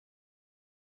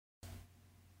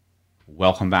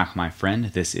Welcome back, my friend.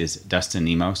 This is Dustin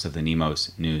Nemos of the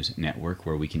Nemos News Network,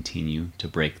 where we continue to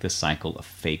break the cycle of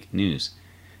fake news.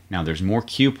 Now, there's more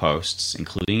Q posts,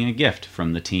 including a gift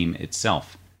from the team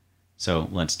itself. So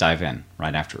let's dive in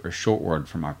right after a short word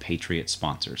from our Patriot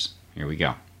sponsors. Here we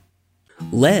go.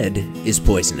 Lead is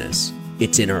poisonous.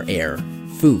 It's in our air,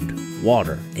 food,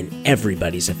 water, and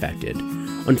everybody's affected.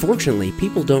 Unfortunately,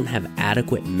 people don't have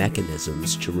adequate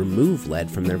mechanisms to remove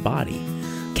lead from their body.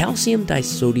 Calcium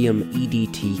disodium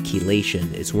EDT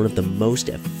chelation is one of the most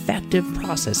effective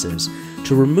processes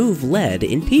to remove lead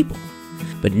in people.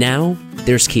 But now,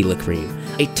 there's Chela Cream,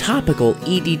 a topical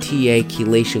EDTA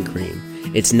chelation cream.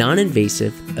 It's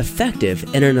non-invasive, effective,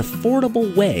 and an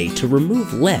affordable way to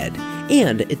remove lead,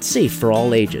 and it's safe for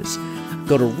all ages.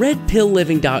 Go to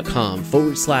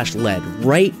redpillliving.com/lead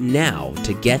right now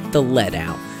to get the lead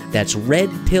out. That's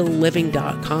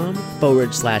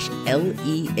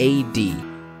redpillliving.com/LEAD.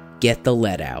 Get the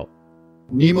lead out.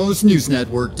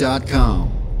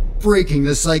 NemosNewsNetwork.com. Breaking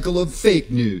the cycle of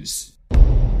fake news.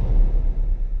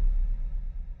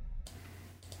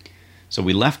 So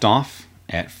we left off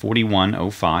at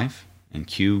 4105, and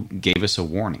Q gave us a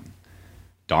warning.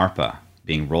 DARPA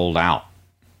being rolled out,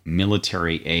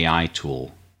 military AI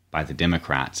tool by the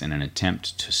Democrats in an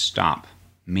attempt to stop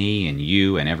me and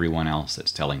you and everyone else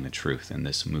that's telling the truth in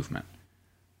this movement.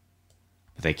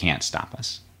 But they can't stop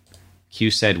us. Q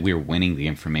said we're winning the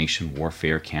information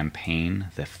warfare campaign.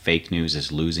 The fake news is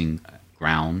losing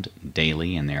ground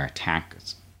daily in their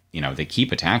attacks. They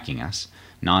keep attacking us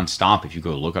nonstop. If you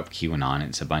go look up QAnon,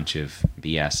 it's a bunch of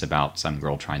BS about some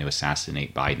girl trying to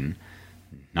assassinate Biden.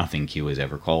 Nothing Q has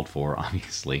ever called for,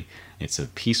 obviously. It's a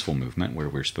peaceful movement where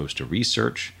we're supposed to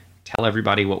research, tell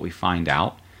everybody what we find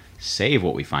out, save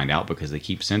what we find out because they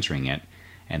keep censoring it,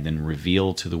 and then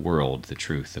reveal to the world the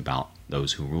truth about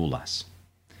those who rule us.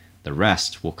 The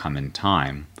rest will come in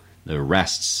time. The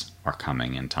arrests are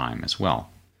coming in time as well.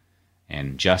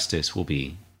 And justice will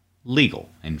be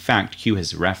legal. In fact, Q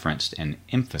has referenced and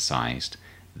emphasized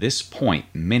this point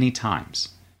many times.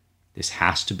 This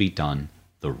has to be done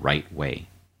the right way.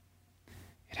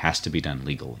 It has to be done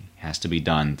legally. It has to be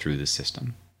done through the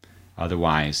system.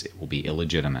 Otherwise, it will be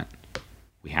illegitimate.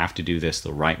 We have to do this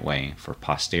the right way for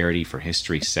posterity, for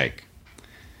history's sake.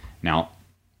 Now,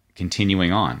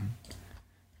 continuing on.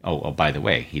 Oh, by the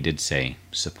way, he did say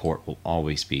support will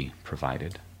always be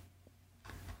provided.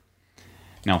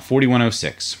 Now,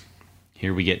 4106.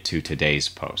 Here we get to today's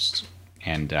post.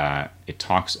 And it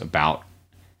talks about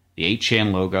the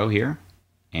 8chan logo here.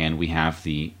 And we have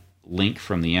the link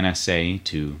from the NSA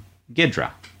to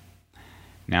Ghidra.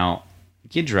 Now,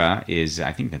 Ghidra is,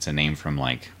 I think that's a name from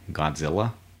like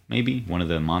Godzilla, maybe, one of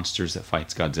the monsters that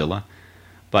fights Godzilla.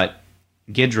 But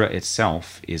Ghidra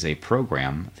itself is a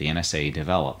program the NSA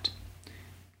developed.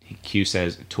 Q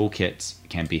says toolkits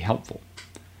can be helpful.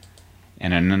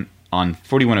 And on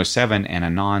 4107, and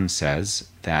Anon says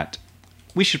that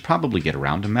we should probably get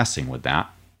around to messing with that.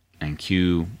 And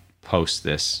Q posts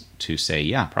this to say,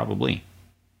 yeah, probably.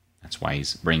 That's why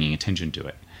he's bringing attention to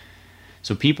it.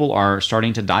 So people are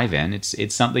starting to dive in.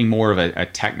 It's something more of a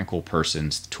technical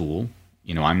person's tool.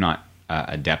 I'm not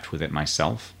adept with it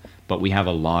myself, but we have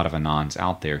a lot of Anons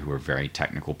out there who are very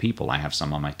technical people. I have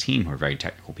some on my team who are very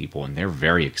technical people, and they're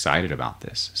very excited about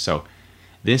this. So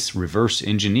this reverse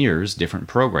engineers different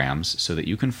programs so that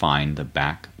you can find the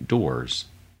back doors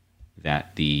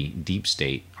that the deep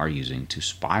state are using to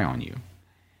spy on you.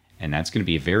 And that's going to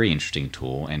be a very interesting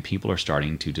tool, and people are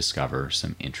starting to discover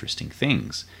some interesting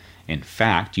things. In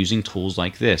fact, using tools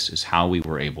like this is how we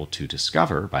were able to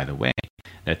discover, by the way,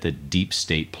 that the deep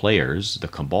state players, the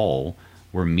cabal,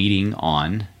 were meeting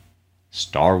on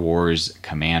Star Wars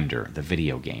Commander, the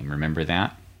video game. Remember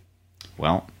that?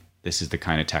 Well, this is the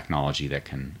kind of technology that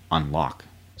can unlock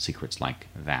secrets like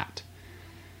that.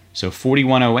 So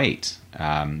 4108,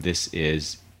 this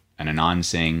is an Anon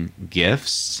saying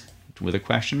gifts with a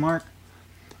question mark.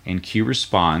 And Q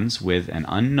responds with an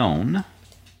unknown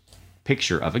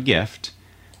picture of a gift.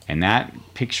 And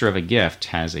that picture of a gift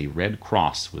has a red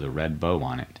cross with a red bow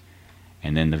on it.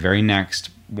 And then the very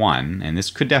next one, and this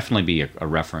could definitely be a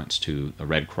reference to a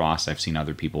red cross. I've seen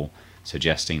other people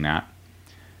suggesting that.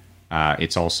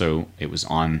 It was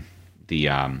on the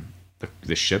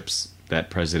ships that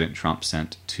President Trump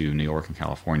sent to New York and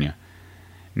California.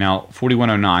 Now,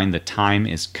 4109, the time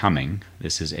is coming.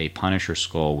 This is a Punisher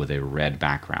skull with a red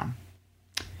background.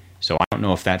 So I don't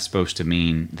know if that's supposed to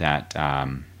mean that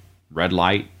red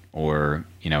light, or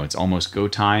it's almost go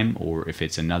time, or if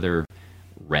it's another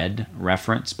red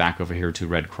reference back over here to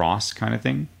Red Cross kind of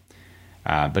thing.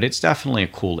 But it's definitely a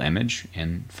cool image,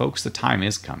 and folks, the time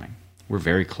is coming. We're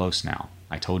very close now.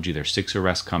 I told you there's 6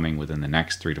 arrests coming within the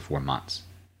next 3 to 4 months.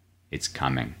 It's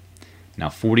coming. Now,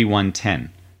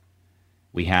 4110.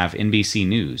 We have NBC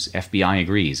News. FBI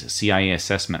agrees. CIA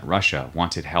assessment. Russia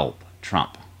wanted help.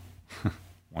 Trump.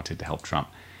 Wanted to help Trump.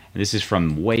 And this is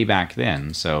from way back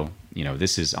then. So,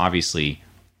 this is obviously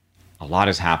a lot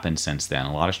has happened since then.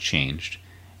 A lot has changed.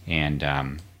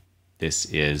 And this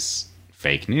is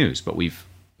fake news. But we've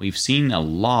seen a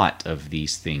lot of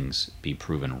these things be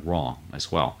proven wrong as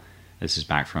well. This is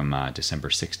back from December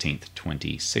 16th,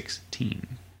 2016.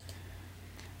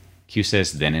 Q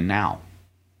says then and now.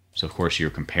 So, of course, you're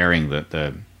comparing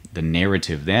the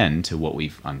narrative then to what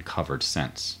we've uncovered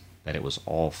since. That it was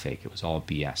all fake. It was all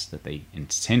BS. That they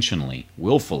intentionally,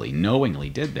 willfully, knowingly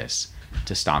did this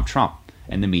to stop Trump.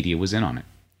 And the media was in on it.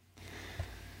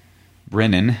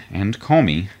 Brennan and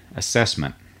Comey,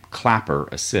 assessment. Clapper,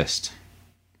 assist.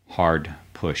 Hard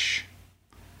push.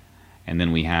 And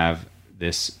then we have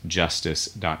this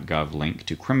justice.gov link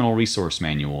to Criminal Resource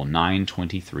Manual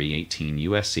 92318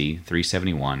 USC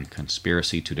 371,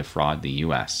 Conspiracy to Defraud the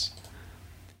U.S.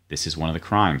 This is one of the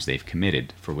crimes they've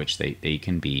committed for which they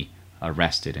can be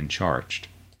arrested and charged.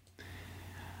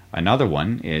 Another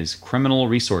one is Criminal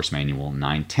Resource Manual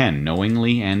 910,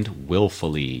 Knowingly and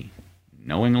Willfully.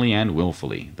 Knowingly and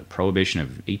willfully. The prohibition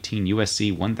of 18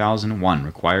 USC 1001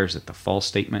 requires that the false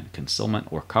statement,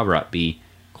 concealment, or cover-up be,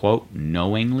 quote,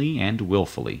 knowingly and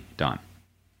willfully done.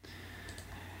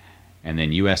 And then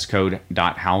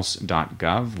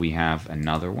uscode.house.gov, we have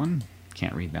another one.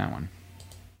 Can't read that one.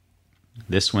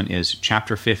 This one is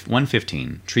Chapter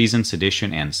 115, Treason,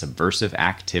 Sedition, and Subversive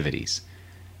Activities.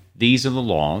 These are the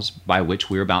laws by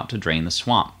which we're about to drain the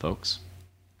swamp, folks.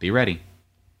 Be ready.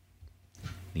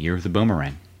 The year of the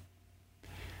boomerang.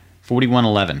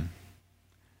 4111.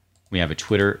 We have a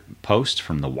Twitter post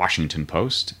from the Washington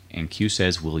Post, and Q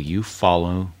says, will you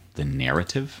follow the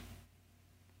narrative?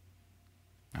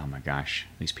 Oh my gosh,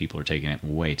 these people are taking it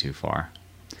way too far.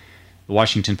 The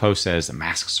Washington Post says, the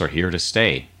masks are here to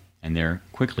stay, and they're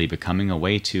quickly becoming a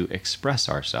way to express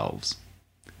ourselves.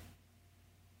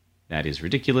 That is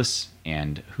ridiculous,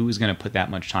 and who is going to put that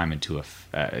much time into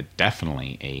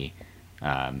definitely a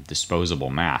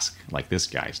disposable mask like this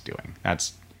guy's doing?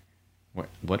 That's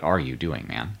what are you doing,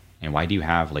 man? And why do you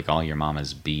have like all your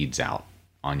mama's beads out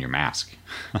on your mask?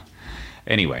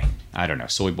 Anyway, I don't know.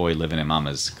 Soy boy living in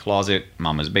mama's closet,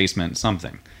 mama's basement,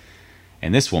 something.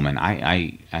 And this woman,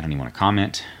 I don't even want to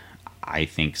comment. I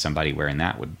think somebody wearing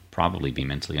that would probably be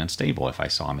mentally unstable if I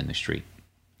saw him in the street.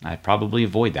 I'd probably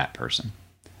avoid that person.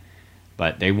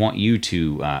 But they want you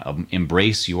to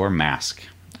embrace your mask,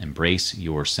 embrace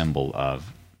your symbol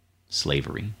of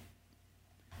slavery.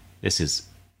 This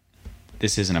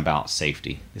isn't about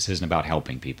safety. This isn't about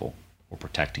helping people or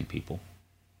protecting people.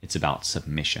 It's about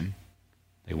submission.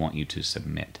 They want you to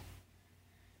submit.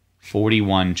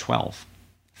 4112.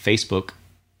 Facebook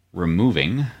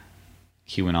removing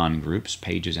QAnon groups,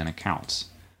 pages, and accounts.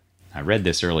 I read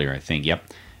this earlier, I think.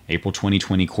 Yep. April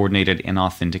 2020 Coordinated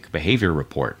Inauthentic Behavior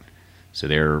Report. So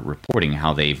they're reporting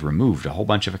how they've removed a whole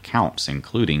bunch of accounts,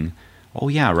 including, oh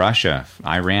yeah, Russia,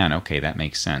 Iran. Okay, that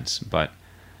makes sense. But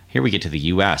here we get to the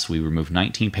U.S. We removed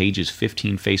 19 pages,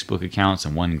 15 Facebook accounts,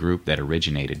 and one group that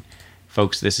originated.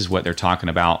 Folks, this is what they're talking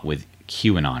about with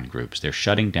QAnon groups. They're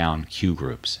shutting down Q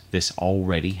groups. This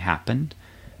already happened.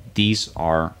 These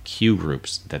are Q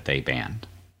groups that they banned.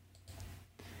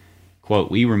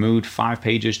 Quote, we removed 5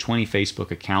 pages, 20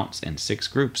 Facebook accounts, and 6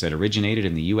 groups that originated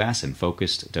in the U.S. and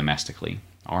focused domestically.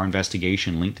 Our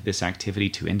investigation linked this activity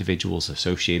to individuals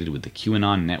associated with the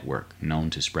QAnon network, known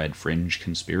to spread fringe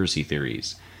conspiracy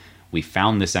theories. We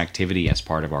found this activity as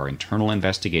part of our internal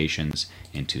investigations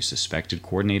into suspected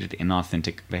coordinated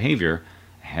inauthentic behavior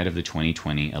ahead of the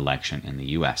 2020 election in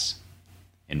the U.S.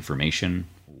 Information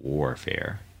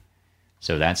warfare.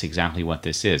 So that's exactly what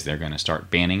this is. They're going to start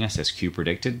banning us as Q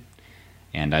predicted.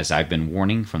 And as I've been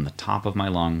warning from the top of my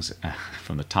lungs,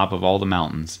 from the top of all the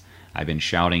mountains, I've been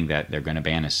shouting that they're going to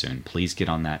ban us soon. Please get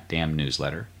on that damn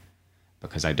newsletter,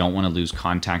 because I don't want to lose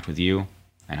contact with you,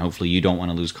 and hopefully you don't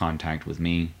want to lose contact with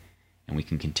me, and we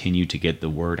can continue to get the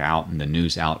word out and the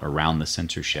news out around the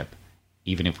censorship,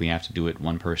 even if we have to do it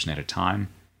one person at a time.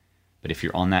 But if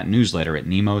you're on that newsletter at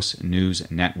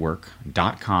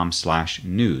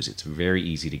nemosnewsnetwork.com/news, it's very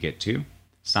easy to get to.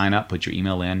 Sign up, put your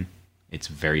email in. It's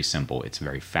very simple. It's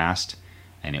very fast,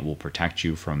 and it will protect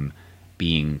you from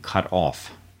being cut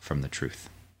off from the truth.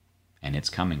 And it's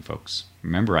coming, folks.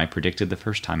 Remember, I predicted the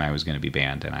first time I was going to be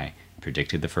banned, and I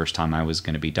predicted the first time I was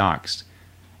going to be doxxed,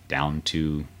 down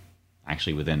to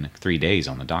actually within 3 days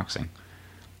on the doxing.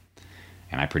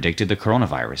 And I predicted the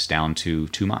coronavirus down to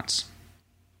 2 months.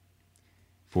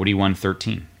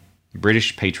 4113.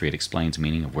 British Patriot explains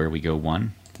meaning of where we go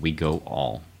one, we go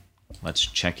all. Let's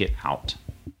check it out.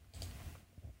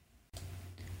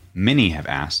 Many have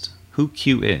asked who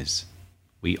Q is.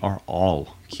 We are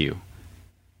all Q.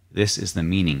 This is the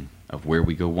meaning of where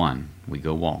we go one, we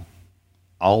go all.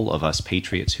 All of us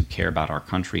patriots who care about our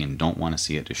country and don't want to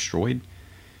see it destroyed,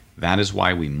 that is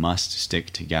why we must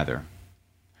stick together.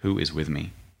 Who is with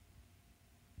me?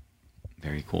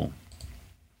 Very cool.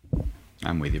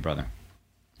 I'm with you, brother.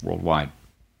 Worldwide.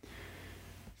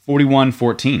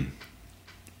 4114.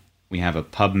 We have a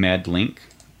PubMed link.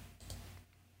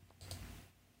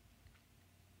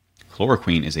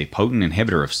 Chloroquine is a potent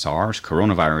inhibitor of SARS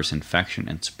coronavirus infection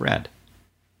and spread.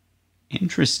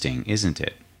 Interesting, isn't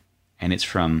it? And it's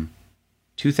from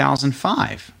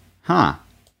 2005. Huh.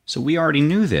 So we already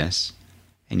knew this,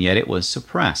 and yet it was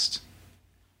suppressed.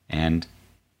 And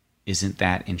isn't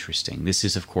that interesting? This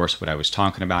is, of course, what I was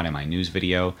talking about in my news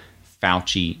video.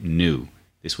 Fauci knew.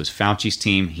 This was Fauci's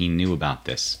team. He knew about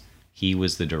this. He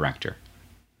was the director.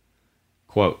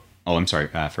 Quote,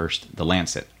 first, The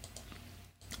Lancet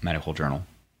medical journal.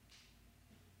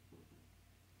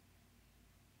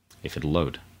 If it'll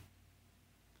load.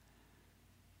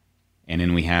 And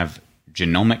then we have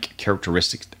genomic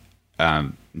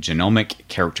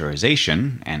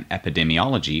characterization and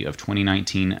epidemiology of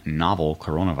 2019 novel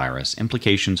coronavirus,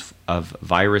 implications of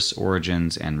virus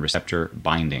origins and receptor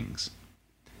bindings.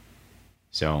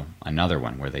 So another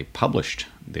one where they published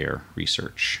their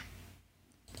research.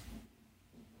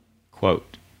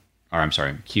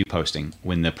 Q posting.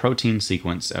 When the protein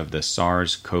sequence of the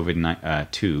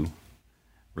SARS-CoV-2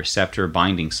 receptor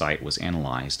binding site was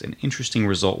analyzed, an interesting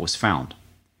result was found.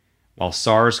 While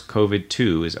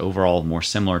SARS-CoV-2 is overall more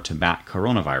similar to bat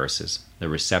coronaviruses, the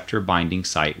receptor binding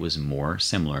site was more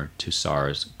similar to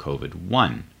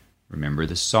SARS-CoV-1. Remember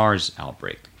the SARS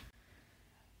outbreak.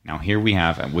 Now here we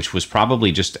have, which was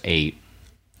probably just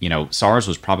SARS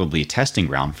was probably a testing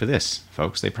ground for this,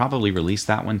 folks. They probably released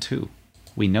that one too.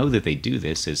 We know that they do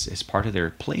this as part of their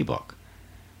playbook.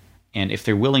 And if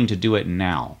they're willing to do it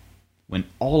now, when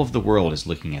all of the world is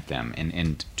looking at them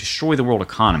and destroy the world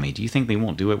economy, do you think they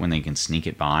won't do it when they can sneak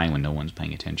it by when no one's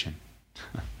paying attention?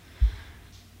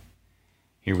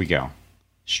 Here we go.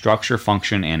 Structure,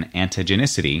 function, and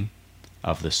antigenicity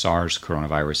of the SARS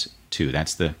coronavirus 2.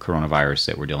 That's the coronavirus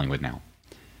that we're dealing with now.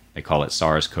 They call it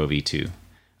SARS-CoV-2.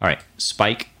 All right,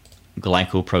 spike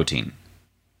glycoprotein.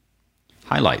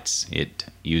 Highlights. It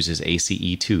uses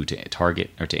ACE2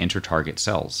 to enter target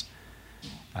cells.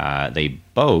 They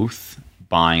both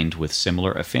bind with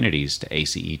similar affinities to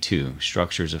ACE2.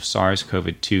 Structures of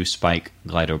SARS-CoV-2 spike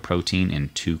glycoprotein in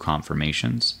two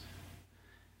conformations,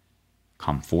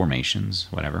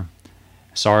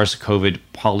 SARS-CoV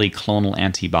polyclonal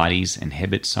antibodies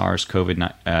inhibit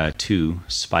SARS-CoV-2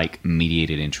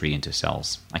 spike-mediated entry into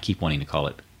cells. I keep wanting to call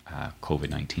it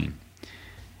COVID-19.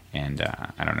 And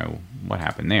I don't know what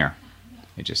happened there.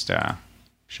 It just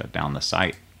shut down the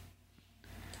site.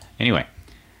 Anyway,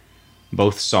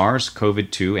 both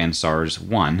SARS-CoV-2 and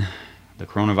SARS-1, the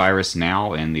coronavirus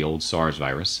now and the old SARS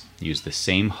virus, use the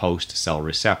same host cell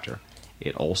receptor.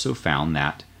 It also found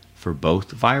that for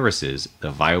both viruses,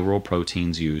 the viral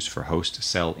proteins used for host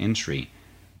cell entry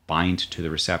bind to the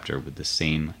receptor with the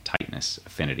same tightness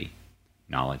affinity.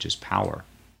 Knowledge is power.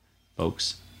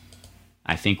 Folks,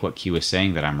 I think what Q is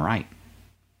saying that I'm right.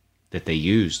 That they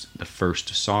used the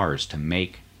first SARS to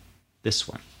make this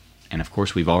one. And of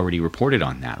course, we've already reported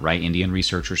on that, right? Indian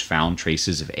researchers found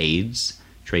traces of AIDS,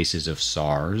 traces of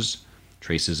SARS,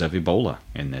 traces of Ebola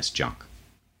in this junk.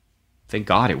 Thank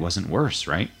God it wasn't worse,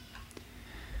 right?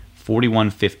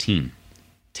 4115.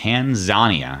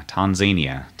 Tanzania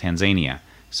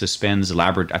suspends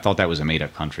I thought that was a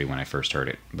made-up country when I first heard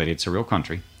it, but it's a real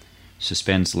country.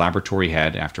 Suspends laboratory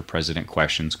head after president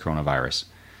questions coronavirus.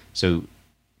 So,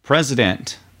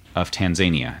 President of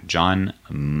Tanzania, John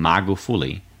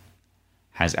Magufuli,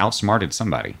 has outsmarted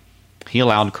somebody. He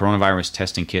allowed coronavirus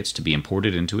testing kits to be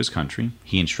imported into his country.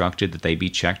 He instructed that they be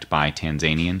checked by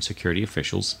Tanzanian security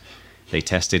officials. They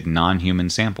tested non-human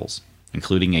samples,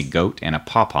 including a goat and a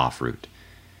pawpaw fruit.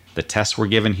 The tests were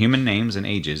given human names and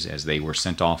ages as they were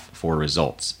sent off for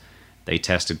results. They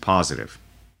tested positive.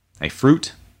 A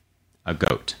fruit, a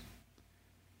goat.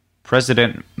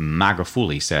 President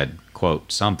Magufuli said,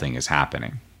 quote, "Something is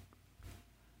happening."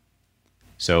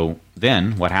 So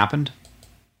then what happened?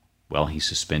 Well, he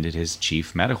suspended his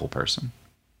chief medical person.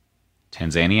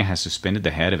 Tanzania has suspended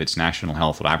the head of its national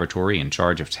health laboratory in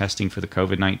charge of testing for the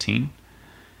COVID-19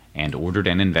 and ordered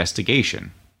an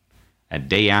investigation a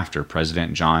day after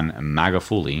President John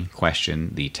Magufuli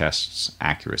questioned the test's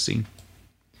accuracy.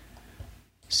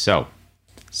 So,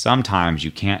 Sometimes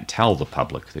you can't tell the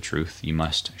public the truth. You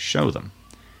must show them.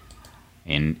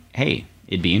 And hey,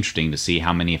 it'd be interesting to see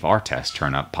how many of our tests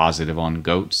turn up positive on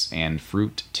goats and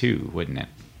fruit too, wouldn't it?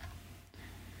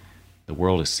 The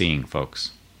world is seeing,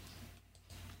 folks.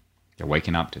 They're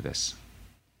waking up to this.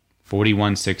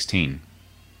 4116.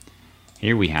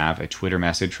 Here we have a Twitter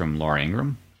message from Laura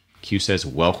Ingram. Q says,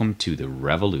 welcome to the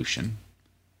revolution.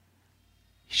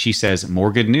 She says,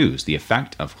 more good news. The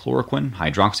effect of chloroquine,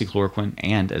 hydroxychloroquine,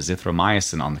 and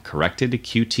azithromycin on the corrected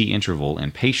QT interval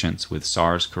in patients with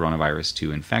SARS coronavirus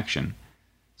 2 infection,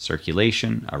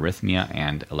 circulation, arrhythmia,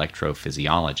 and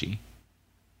electrophysiology.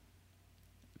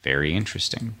 Very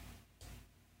interesting.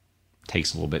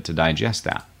 Takes a little bit to digest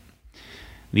that.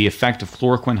 The effect of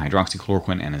chloroquine,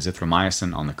 hydroxychloroquine, and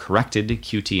azithromycin on the corrected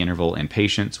QT interval in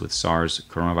patients with SARS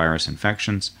coronavirus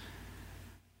infections.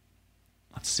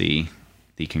 Let's see.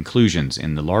 The conclusions.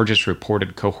 In the largest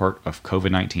reported cohort of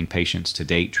COVID-19 patients to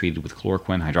date treated with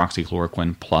chloroquine,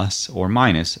 hydroxychloroquine, plus or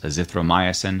minus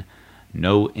azithromycin,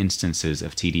 no instances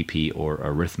of TDP or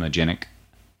arrhythmogenic,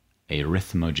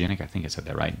 I think I said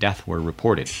that right, death were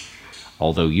reported.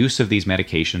 Although use of these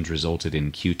medications resulted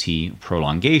in QT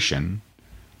prolongation,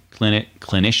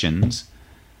 clinicians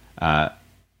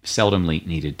seldomly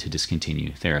needed to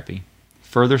discontinue therapy.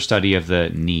 Further study of the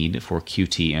need for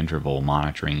QT interval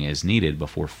monitoring is needed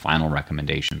before final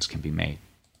recommendations can be made.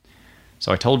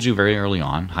 So I told you very early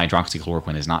on,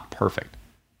 hydroxychloroquine is not perfect,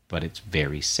 but it's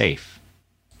very safe.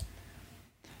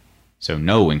 So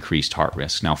no increased heart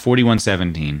risk. Now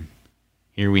 4117,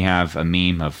 here we have a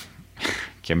meme of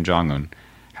Kim Jong-un.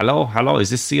 Hello, is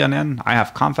this CNN? I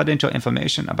have confidential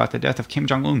information about the death of Kim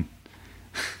Jong-un.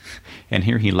 And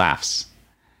here he laughs.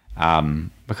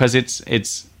 Because it's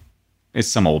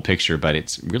some old picture, but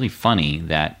it's really funny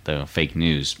that the fake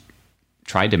news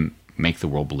tried to make the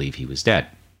world believe he was dead.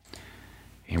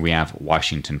 Here we have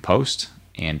Washington Post,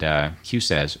 and Q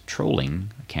says,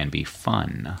 trolling can be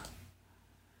fun.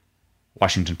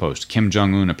 Washington Post, Kim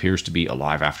Jong-un appears to be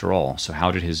alive after all, so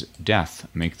how did his death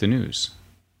make the news?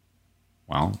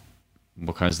 Well,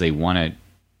 because they want to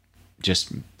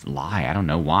just lie. I don't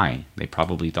know why. They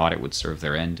probably thought it would serve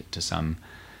their end to some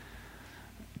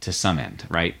end,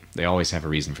 right? They always have a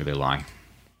reason for their lie.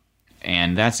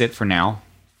 And that's it for now.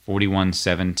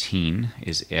 4117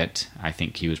 is it. I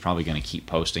think he was probably going to keep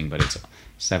posting, but it's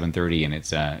 7:30 and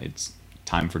it's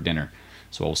time for dinner.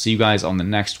 So I'll see you guys on the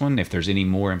next one. If there's any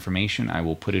more information, I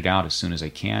will put it out as soon as I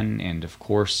can. And of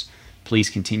course, please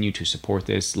continue to support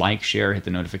this. Like, share, hit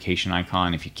the notification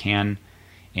icon if you can.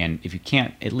 And if you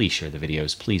can't, at least share the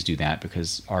videos. Please do that,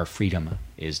 because our freedom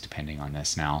is depending on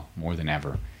this now more than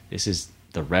ever. This is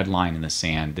the red line in the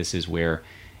sand. This is where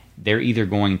they're either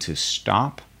going to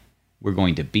stop, we're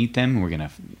going to beat them, we're going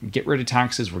to get rid of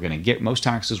taxes, we're going to get most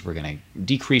taxes, we're going to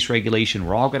decrease regulation,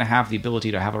 we're all going to have the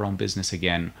ability to have our own business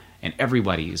again, and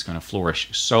everybody is going to flourish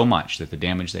so much that the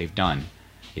damage they've done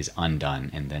is undone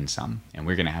and then some. And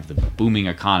we're going to have the booming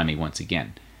economy once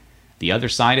again. The other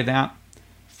side of that,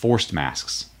 forced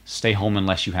masks. Stay home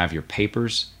unless you have your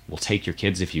papers. We'll take your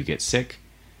kids if you get sick.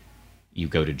 You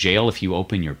go to jail if you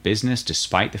open your business,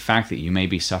 despite the fact that you may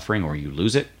be suffering or you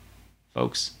lose it.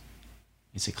 Folks,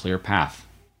 it's a clear path.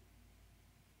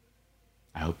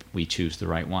 I hope we choose the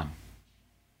right one.